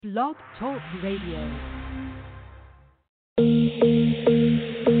Blog Talk Radio.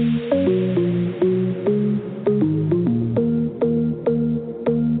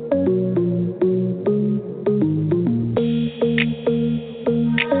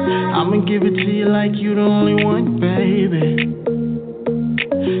 I'ma give it to you like you the only one, baby.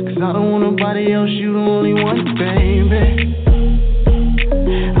 Cause I don't want nobody else, you the only one, baby.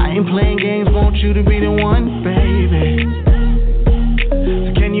 I ain't playing games, want you to be the one, baby.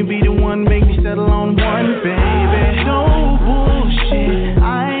 So can you be the one, make me settle on one, baby? No bullshit,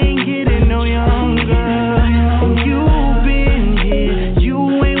 I ain't getting no younger. You've been here,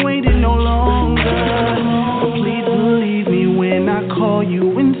 you ain't waiting no longer. So please believe me when I call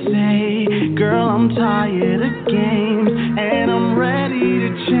you and say, girl, I'm tired of games and I'm ready to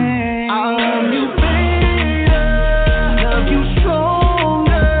change. I love you better, love you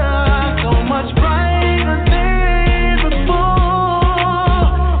stronger, so much brighter than before.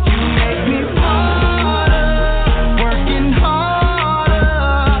 You make me smarter, working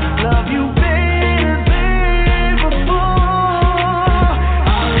harder, love you better than before. I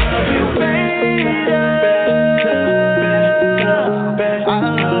love you better, I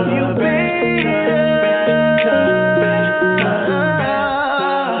love you better.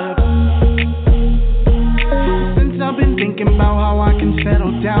 Since I've been thinking about how I can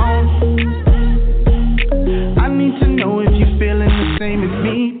settle down, I need to know if you're feeling the same as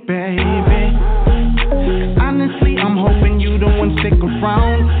me, baby. 'Cause honestly, I'm hoping you the one stick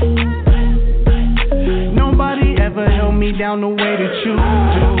around. Nobody ever held me down the way that you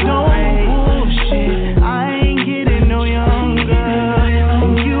do. No bullshit, I ain't getting no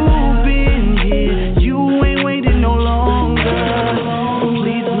younger. You've been here, you ain't waiting no longer. So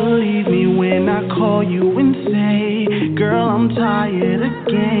please believe me when I call you and say, girl, I'm tired of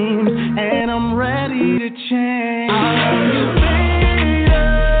games and I'm ready to change. I love you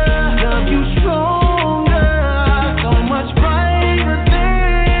better, love you stronger, so much brighter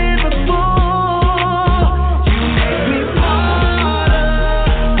than before. You make me smarter,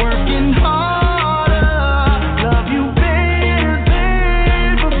 working harder, love you better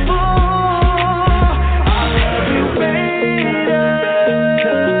than before. I love you better,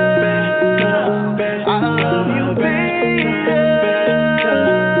 I love you better.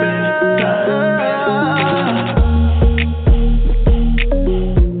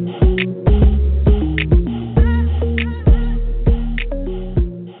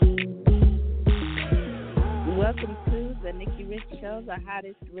 Welcome to the Nikki Rich Show, the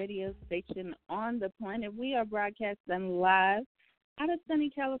hottest radio station on the planet. We are broadcasting live out of sunny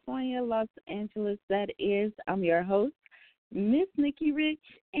California, Los Angeles. That is, I'm your host, Miss Nikki Rich,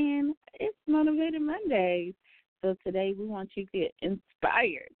 and it's Motivated Mondays. So today we want you to get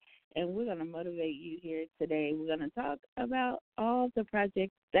inspired, and we're going to motivate you here today. We're going to talk about all the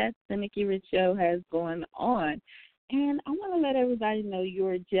projects that the Nikki Rich Show has going on. And I want to let everybody know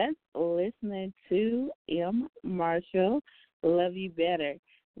you're just listening to M. Marshall, Love You Better.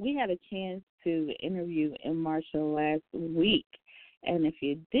 We had a chance to interview M. Marshall last week. And if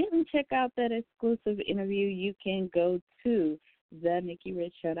you didn't check out that exclusive interview, you can go to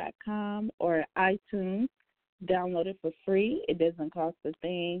thenikkirichshow.com or iTunes. Download it for free. It doesn't cost a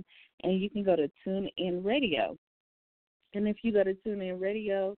thing. And you can go to TuneIn Radio. And if you go to TuneIn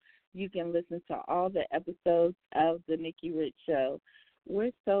Radio, you can listen to all the episodes of the Nikki Rich Show.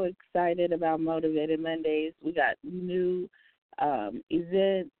 We're so excited about Motivated Mondays. We got new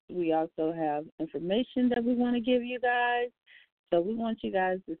events. We also have information that we want to give you guys. So we want you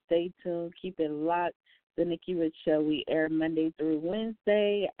guys to stay tuned. Keep it locked. The Nikki Rich Show, we air Monday through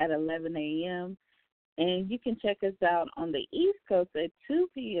Wednesday at 11 a.m. And you can check us out on the East Coast at 2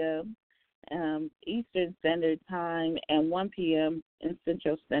 p.m. Eastern Standard Time and 1 p.m. in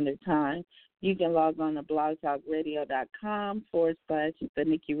Central Standard Time. You can log on to blogtalkradio.com/The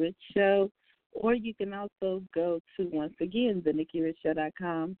Nikki Rich Show, or you can also go to, once again,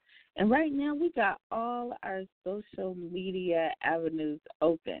 thenikkirichshow.com. And right now we got all our social media avenues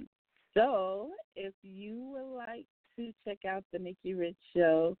open. So if you would like to check out the Nikki Rich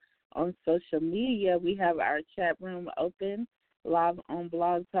Show on social media, we have our chat room open live on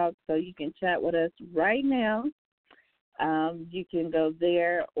Blog Talk, so you can chat with us right now. You can go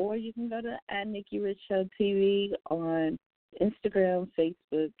there, or you can go to @Nikki Rich Show TV on Instagram,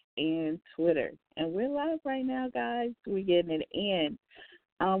 Facebook, and Twitter. And we're live right now, guys. We're getting it in.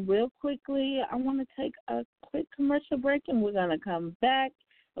 Real quickly, I want to take a quick commercial break, and we're going to come back,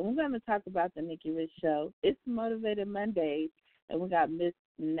 and we're going to talk about the Nikki Rich Show. It's Motivated Mondays, and we got Miss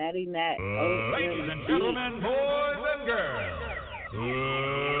Natty Nat. Ladies and gentlemen, boys and girls,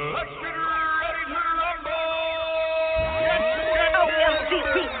 let's get ready to rumble! Get OMG,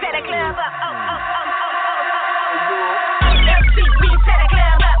 we set a club up. OMG, we set a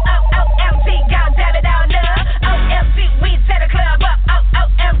club up. OMG, go damn it down love. OMG, we set a club up.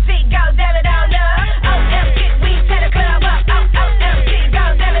 OMG, go damn it down love. OMG, we set a club up. OMG, go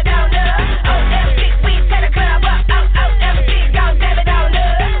damn it down love. OMG, we set a club up. OMG, go damn it down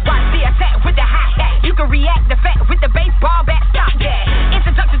love. Watch the attack with the hi-hat. You can react the fact with the baseball bat. Stop that.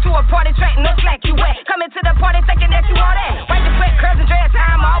 Introduction to a party track, no slack you wet. Coming to the party thinking that you all that. Wipe the sweat, curves and dreads,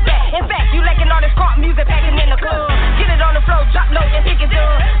 time all back. In fact, you lacking all this crunk music packing in the club. Get it on the floor, drop low and pick it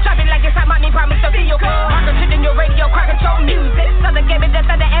up. Drop it like it's hot, mommy promise to be your club. Rocker shit in your radio, crack control music. Southern gave it the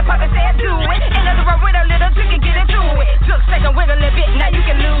thunder and Papa said do it. Ain't nothing wrong with a little trick and get into it. Just take a wiggle a bit, now you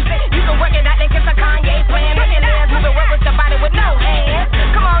can lose it. You can work it out, they kiss a Kanye plan. Make your legs moving well with the body with no hands.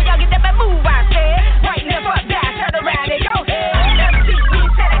 Come on, y'all get up and move, I said. Right left up, down, turn around and go ahead. OMG, we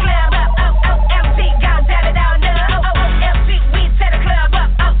set a club up. OMG, go down it down love. OMG, we set a club up.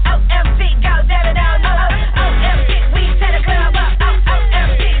 OMG, go down it down love. OMG, we set a club up.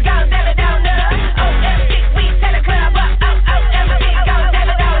 OMG, go down it down love. OMG, we set a club up. OMG, go down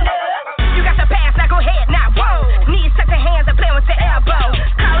it down love. You got the pass, now go ahead now. Whoa, knees touch your hands and play with your elbow.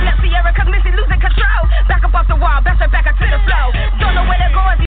 Call up Sierra 'cause Missy losing control. Back up off the wall, bounce her back up to the flow. Don't know where to go.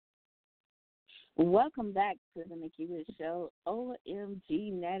 Welcome back to the Nikki Rich Show.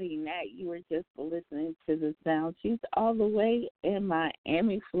 OMG Natty Nat, you were just listening to the sound. She's all the way in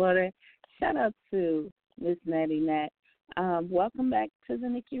Miami, Florida. Shout out to Miss Natty Nat. Welcome back to the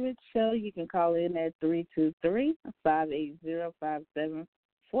Nikki Rich Show. You can call in at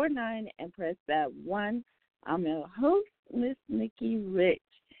 323-580-5749 and press that 1. I'm your host, Miss Nikki Rich.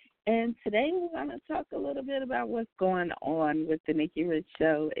 And today we're going to talk a little bit about what's going on with the Nikki Rich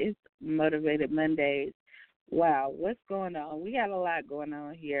Show. It's Motivated Mondays. Wow, what's going on? We got a lot going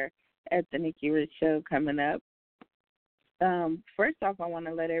on here at the Nikki Rich Show coming up. First off, I want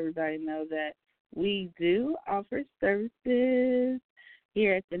to let everybody know that we do offer services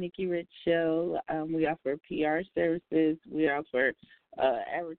here at the Nikki Rich Show. We offer PR services. We offer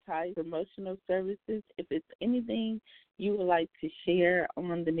advertise promotional services. If it's anything you would like to share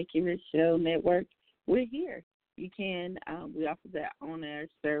on the Nikki Rich Show network, we're here. You can, we offer that on-air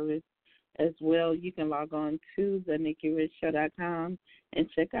service as well. You can log on to the NikkiRichShow.com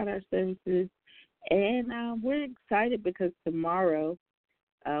and check out our services. And we're excited because tomorrow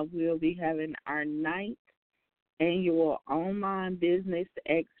we'll be having our 9th annual Online Business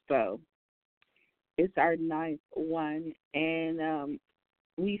Expo. It's our 9th one, and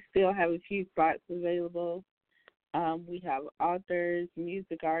we still have a few spots available. We have authors,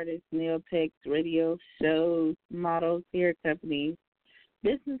 music artists, nail techs, radio shows, models, hair companies,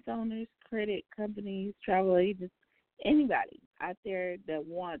 business owners, credit companies, travel agents, anybody out there that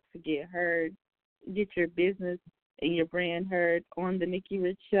wants to get heard, get your business and your brand heard on the Nikki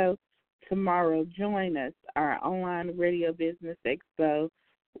Rich Show. Tomorrow, join us, our Online Radio Business Expo.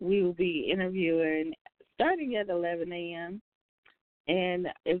 We will be interviewing starting at 11 a.m. And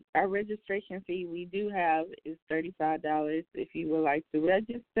if our registration fee we do have is $35 if you would like to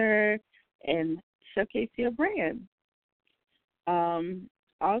register and showcase your brand.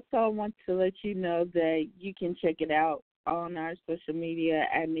 Also, I want to let you know that you can check it out on our social media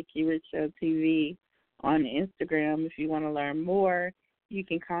at Nikki Rich Show TV on Instagram. If you want to learn more, you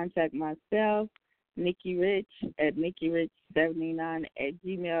can contact myself, Nikki Rich, at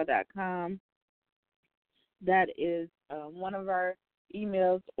nikkirich79@gmail.com. That is one of our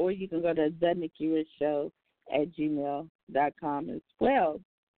emails, or you can go to thenikkirichshow@gmail.com as well.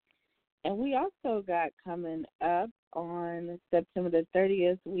 And we also got coming up on September the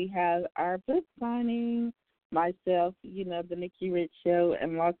 30th, we have our book signing, myself, the Nikki Rich Show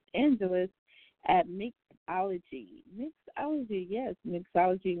in Los Angeles at Mixology. Mixology, yes,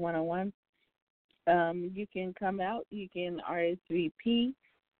 Mixology 101. You can come out, you can RSVP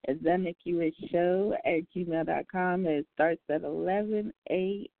at thenikkirichshow@gmail.com. It starts at 11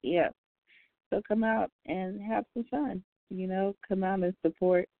 a.m. So come out and have some fun. Come out and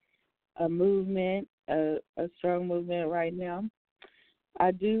support a movement, a strong movement right now.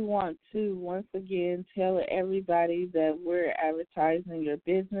 I do want to once again tell everybody that we're advertising your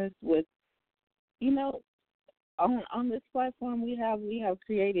business with, on this platform we have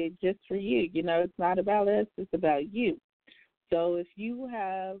created just for you. It's not about us, it's about you. So if you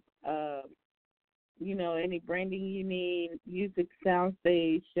have, any branding you need, music,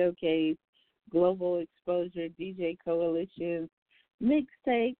 soundstage, showcase, global exposure, DJ coalitions,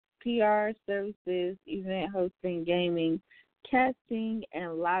 mixtape, PR services, event hosting, gaming, casting,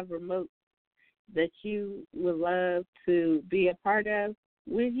 and live remote that you would love to be a part of,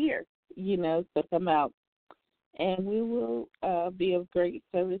 we're here, so come out. and we will be of great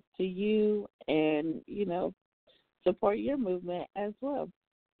service to you and, support your movement as well.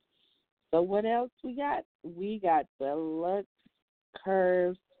 So what else we got? We got the Lux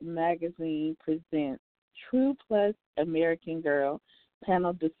Curves magazine presents True Plus American Girl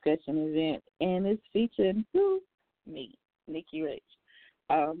panel discussion event, and it's featuring who? Me, Nikki Rich.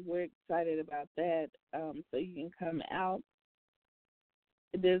 We're excited about that. So you can come out.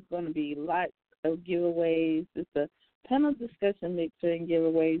 There's going to be lots of giveaways. It's a panel discussion mixer and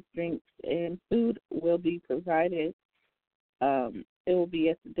giveaways, drinks, and food will be provided. It will be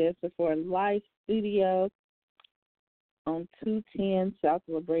at the Dancer for Life studio on 210 South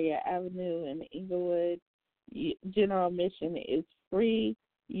La Brea Avenue in Inglewood. General admission is free.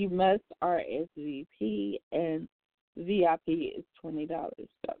 You must RSVP, and VIP is $20.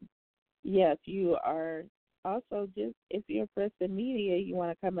 So, yeah, if you are also if you're press and media, you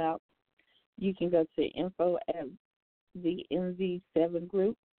want to come out, you can go to info at the MV7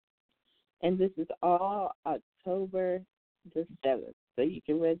 group, and this is all October the 7th. So you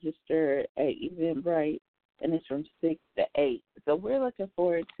can register at Eventbrite, and it's from 6 to 8. So we're looking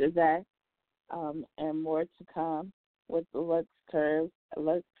forward to that, and more to come with the Lux Curves.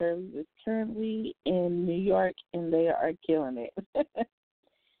 Lux Curves is currently in New York, and they are killing it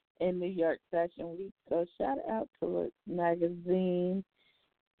in New York Fashion Week. So shout out to Lux Magazine.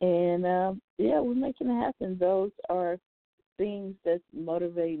 And, we're making it happen. Those are things that's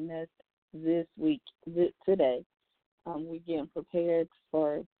motivating us this week, today. We're getting prepared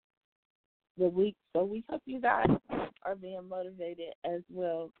for the week. So we hope you guys are being motivated as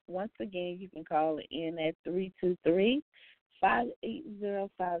well. Once again, you can call in at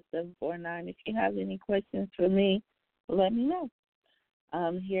 323-580-5749. If you have any questions for me, let me know.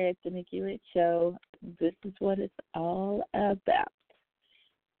 Here at the Nikki Rich Show, this is what it's all about.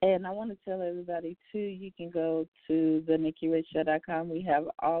 And I want to tell everybody, too, you can go to thenikkirichshow.com. We have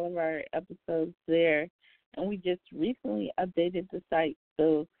all of our episodes there. And we just recently updated the site,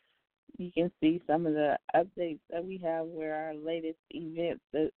 so you can see some of the updates that we have, where our latest events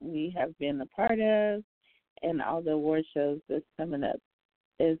that we have been a part of, and all the award shows that's coming up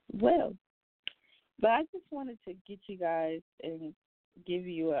as well. But I just wanted to get you guys and give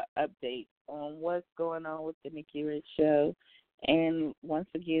you an update on what's going on with the Nikki Rich Show. And once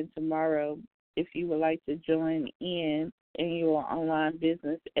again, tomorrow, if you would like to join in your online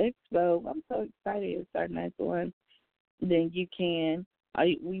business expo, I'm so excited. It's our next one. Then you can.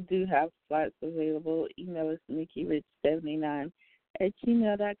 We do have slots available. Email us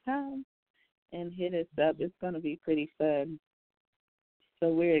nikkirich79@gmail.com and hit us up. It's going to be pretty fun. So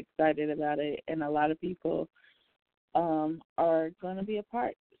we're excited about it, and a lot of people are going to be a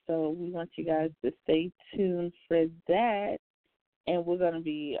part. So we want you guys to stay tuned for that. And we're going to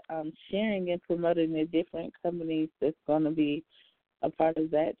be sharing and promoting the different companies that's going to be a part of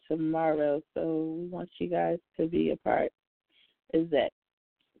that tomorrow. So we want you guys to be a part of that.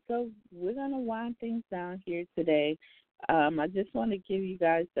 So we're going to wind things down here today. I just want to give you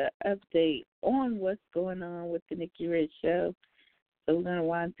guys the update on what's going on with the Nikki Rich Show. So we're going to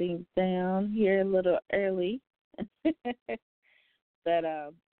wind things down here a little early. But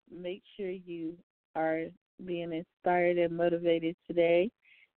make sure you are being inspired and motivated today.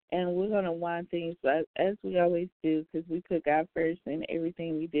 And we're going to wind things up as we always do, because we put God first in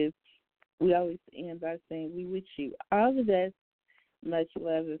everything we do. We always end by saying we wish you all the best, much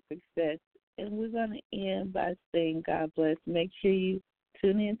love and success. And we're going to end by saying God bless. Make sure you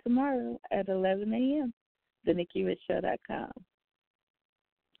tune in tomorrow at 11 a.m. TheNikkiRichShow.com.